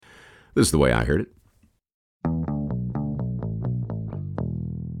This is the way I heard it.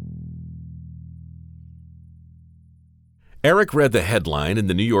 Eric read the headline in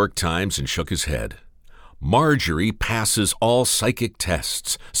the New York Times and shook his head. Marjorie passes all psychic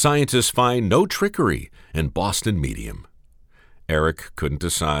tests. Scientists find no trickery in Boston medium. Eric couldn't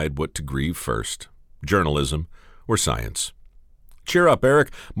decide what to grieve first, journalism or science. Cheer up,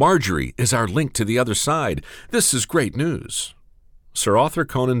 Eric. Marjorie is our link to the other side. This is great news. Sir Arthur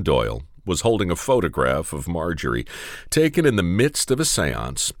Conan Doyle was holding a photograph of Marjorie, taken in the midst of a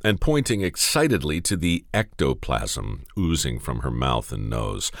seance, and pointing excitedly to the ectoplasm oozing from her mouth and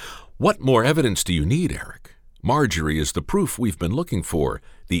nose. What more evidence do you need, Eric? Marjorie is the proof we've been looking for.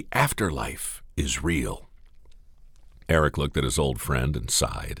 The afterlife is real. Eric looked at his old friend and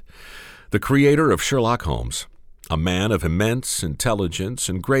sighed. The creator of Sherlock Holmes, a man of immense intelligence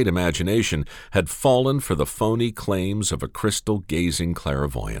and great imagination, had fallen for the phony claims of a crystal-gazing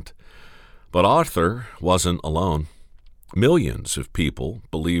clairvoyant. But Arthur wasn't alone. Millions of people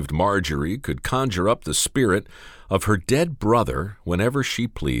believed Marjorie could conjure up the spirit of her dead brother whenever she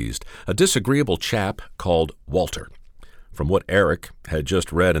pleased, a disagreeable chap called Walter. From what Eric had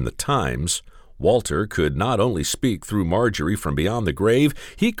just read in the Times, Walter could not only speak through Marjorie from beyond the grave,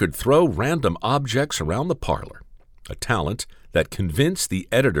 he could throw random objects around the parlor, a talent that convinced the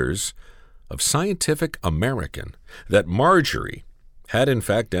editors of Scientific American that Marjorie had in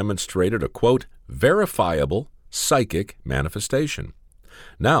fact demonstrated a, quote, verifiable psychic manifestation.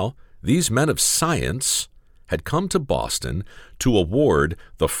 Now, these men of science had come to Boston to award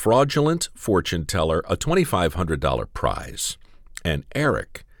the fraudulent fortune teller a $2,500 prize, and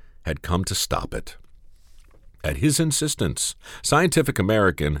Eric had come to stop it. At his insistence, Scientific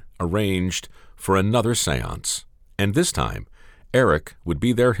American arranged for another seance, and this time Eric would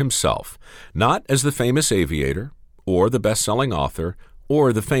be there himself, not as the famous aviator, or the best-selling author,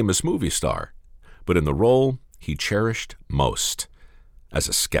 or the famous movie star, but in the role he cherished most, as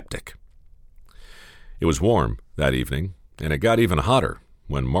a skeptic. It was warm that evening, and it got even hotter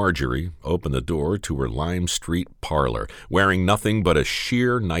when Marjorie opened the door to her Lime Street parlor, wearing nothing but a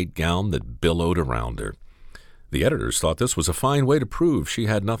sheer nightgown that billowed around her. The editors thought this was a fine way to prove she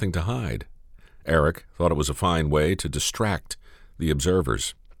had nothing to hide. Eric thought it was a fine way to distract the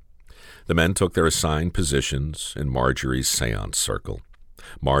observers. The men took their assigned positions in Marjorie's seance circle.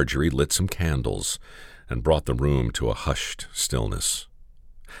 Marjorie lit some candles and brought the room to a hushed stillness.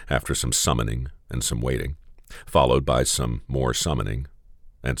 After some summoning and some waiting, followed by some more summoning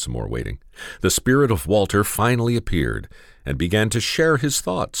and some more waiting, the spirit of Walter finally appeared and began to share his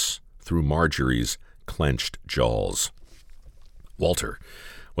thoughts through Marjorie's clenched jaws. Walter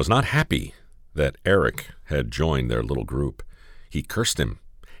was not happy that Eric had joined their little group. He cursed him.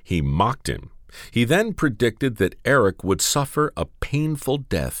 He mocked him. He then predicted that Eric would suffer a painful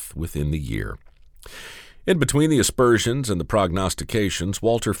death within the year. In between the aspersions and the prognostications,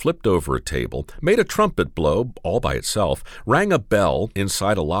 Walter flipped over a table, made a trumpet blow all by itself, rang a bell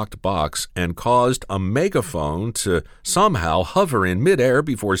inside a locked box, and caused a megaphone to somehow hover in midair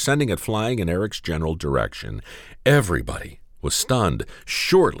before sending it flying in Eric's general direction. Everybody was stunned.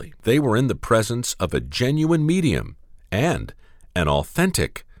 Surely they were in the presence of a genuine medium and an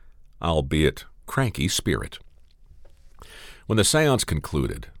authentic, albeit cranky, spirit. When the seance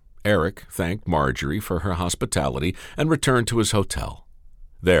concluded, Eric thanked Marjorie for her hospitality and returned to his hotel.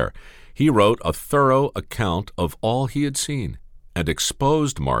 There, he wrote a thorough account of all he had seen and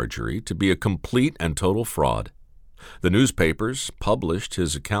exposed Marjorie to be a complete and total fraud. The newspapers published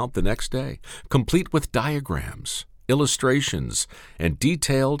his account the next day, complete with diagrams, illustrations, and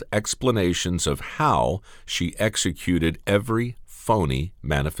detailed explanations of how she executed every phony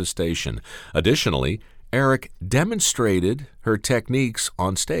manifestation. Additionally, Eric demonstrated her techniques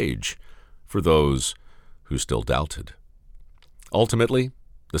on stage for those who still doubted. Ultimately,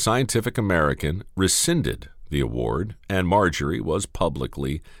 the Scientific American rescinded the award, and Marjorie was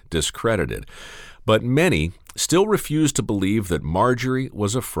publicly discredited. But many still refused to believe that Marjorie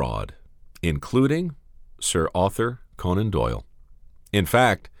was a fraud, including Sir Arthur Conan Doyle. In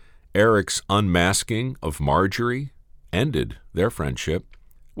fact, Eric's unmasking of Marjorie ended their friendship,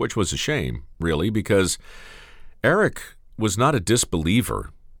 which was a shame, really, because Eric was not a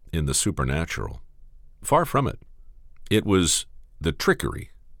disbeliever in the supernatural. Far from it. It was the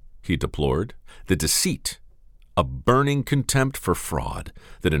trickery he deplored, the deceit, a burning contempt for fraud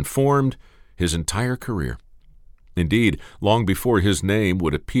that informed his entire career. Indeed, long before his name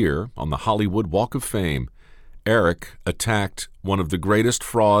would appear on the Hollywood Walk of Fame, Eric attacked one of the greatest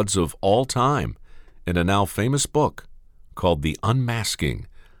frauds of all time in a now famous book called The Unmasking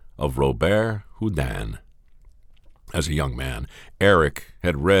of Robert Houdin. As a young man, Eric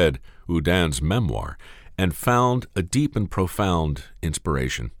had read Houdin's memoir, and found a deep and profound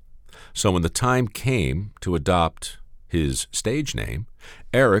inspiration. So when the time came to adopt his stage name,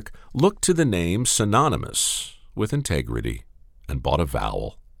 Eric looked to the name synonymous with integrity and bought a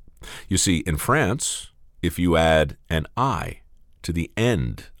vowel. You see, in France, if you add an I to the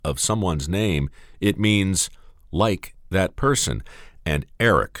end of someone's name, it means like that person. And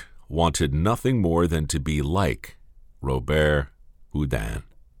Eric wanted nothing more than to be like Robert Houdin.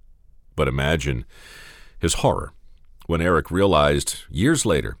 But imagine his horror when Eric realized years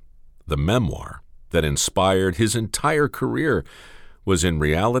later the memoir that inspired his entire career was in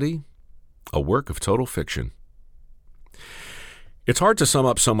reality a work of total fiction. It's hard to sum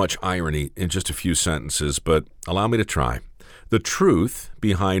up so much irony in just a few sentences, but allow me to try. The truth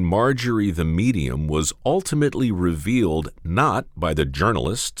behind Marjorie the Medium was ultimately revealed not by the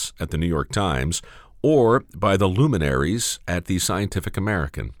journalists at the New York Times or by the luminaries at the Scientific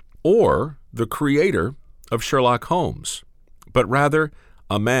American or the creator of Sherlock Holmes, but rather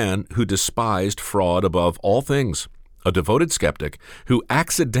a man who despised fraud above all things, a devoted skeptic who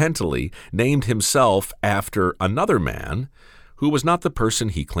accidentally named himself after another man who was not the person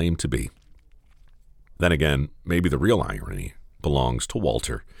he claimed to be. Then again, maybe the real irony belongs to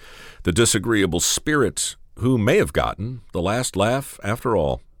Walter, the disagreeable spirit who may have gotten the last laugh after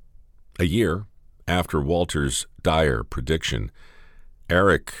all. A year after Walter's dire prediction,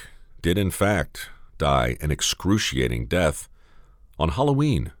 Eric did in fact die an excruciating death on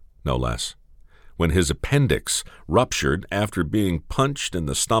Halloween, no less, when his appendix ruptured after being punched in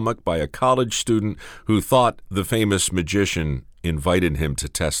the stomach by a college student who thought the famous magician invited him to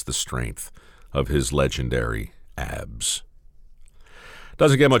test the strength of his legendary abs.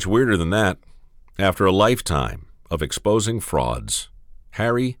 Doesn't get much weirder than that. After a lifetime of exposing frauds,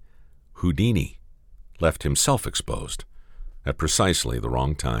 Harry Houdini left himself exposed at precisely the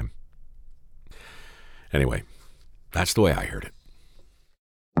wrong time. Anyway, that's the way I heard it.